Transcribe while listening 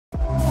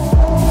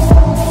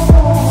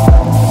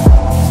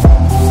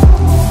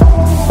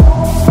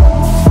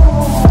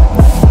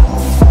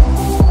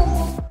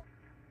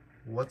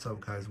up,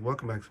 guys?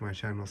 Welcome back to my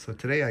channel. So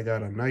today I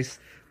got a nice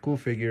cool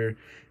figure.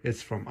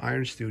 It's from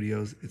Iron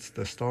Studios. It's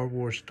the Star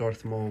Wars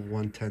Darth Maul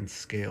 1/10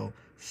 scale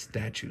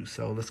statue.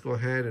 So let's go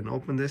ahead and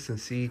open this and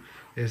see,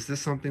 is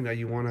this something that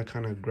you want to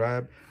kind of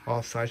grab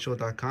off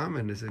Sideshow.com,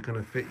 and is it going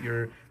to fit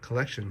your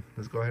collection?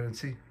 Let's go ahead and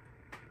see.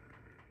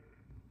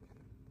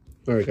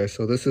 Alright guys,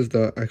 so this is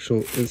the actual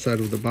inside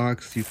of the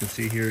box. You can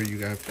see here you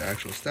have the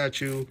actual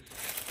statue,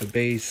 the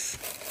base,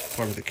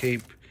 part of the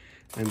cape,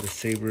 and the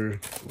saber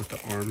with the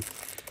arm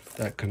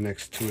that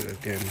connects to it.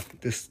 Again,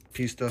 this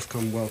piece does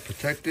come well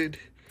protected.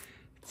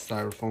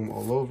 Styrofoam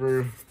all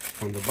over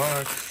from the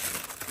box.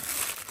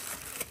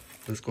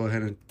 Let's go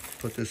ahead and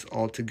put this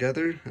all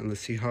together and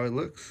let's see how it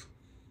looks.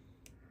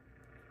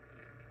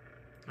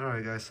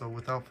 Alright guys, so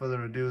without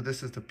further ado,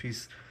 this is the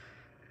piece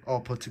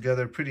all put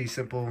together. Pretty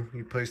simple.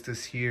 You place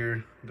this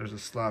here, there's a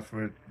slot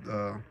for it,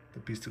 the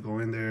piece to go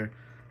in there.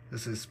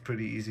 This is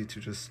pretty easy to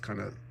just kind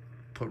of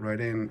put right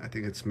in. I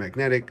think it's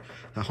magnetic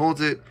that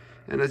holds it,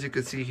 and as you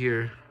can see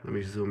here, let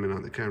me zoom in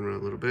on the camera a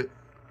little bit.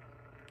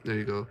 There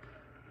you go,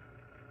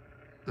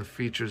 the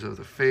features of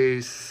the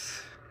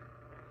face.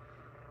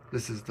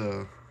 This is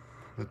the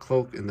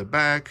cloak in the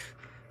back.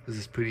 This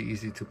is pretty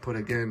easy to put.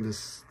 Again,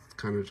 this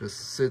kind of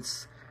just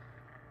sits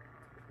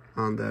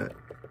on that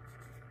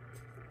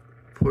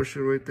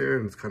portion right there,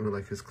 and it's kind of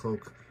like his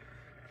cloak,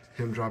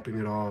 him dropping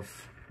it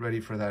off, ready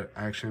for that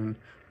action,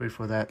 ready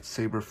for that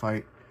saber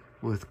fight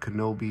with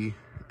Kenobi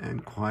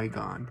and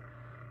Qui-Gon.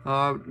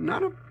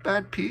 Not a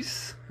bad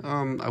piece.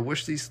 I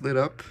wish these lit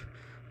up,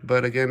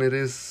 but again, it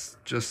is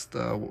just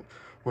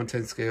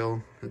 1/10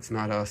 scale. It's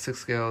not a 6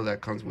 scale that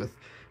comes with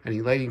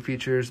any lighting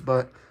features,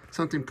 but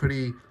something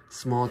pretty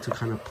small to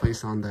kind of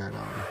place on that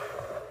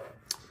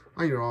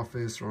on your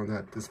office or on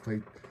that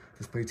display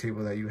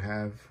table that you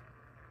have.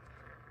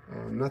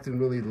 Nothing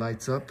really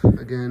lights up.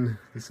 Again,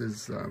 this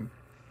is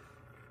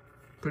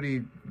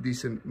pretty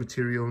decent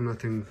material,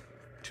 nothing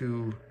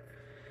too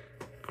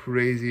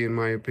crazy in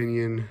my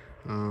opinion.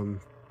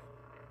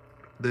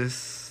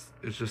 This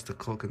is just a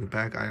cloak in the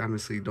back. I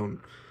honestly don't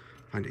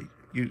find it,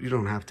 you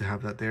don't have to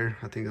have that there.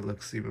 I think it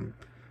looks even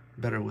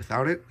better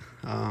without it.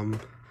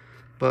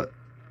 But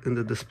in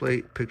the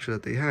display picture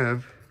that they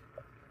have,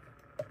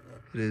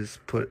 it is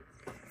put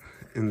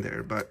in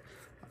there, but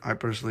I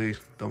personally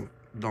don't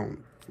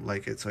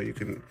like it, so you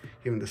can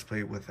even display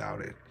it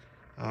without it.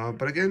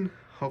 But again,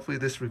 hopefully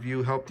this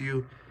review helped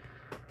you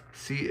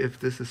see if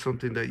this is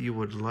something that you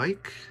would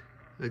like.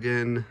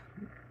 Again,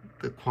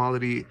 the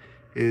quality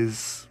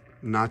is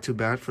not too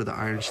bad for the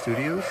Iron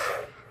Studios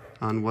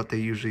on what they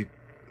usually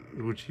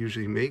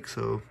make.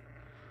 So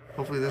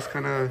hopefully this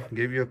kind of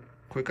gave you a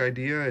quick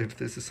idea if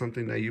this is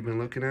something that you've been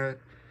looking at.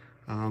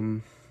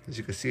 As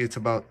you can see, it's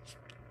about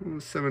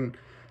 7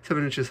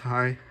 inches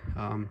high.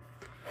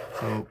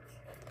 So,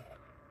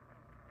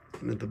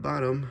 and at the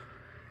bottom,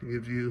 it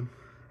gives you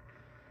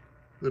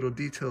little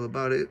detail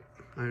about it.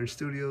 Iron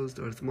Studios,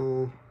 Darth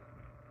Maul.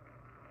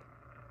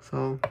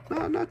 So,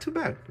 not too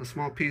bad. A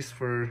small piece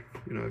for,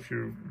 you know, if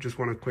you just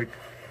want a quick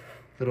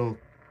little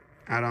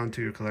add-on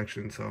to your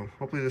collection. So,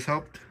 hopefully this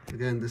helped.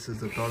 Again, this is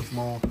the Darth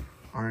Maul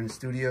Iron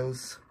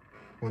Studios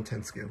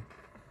 1/10 scale.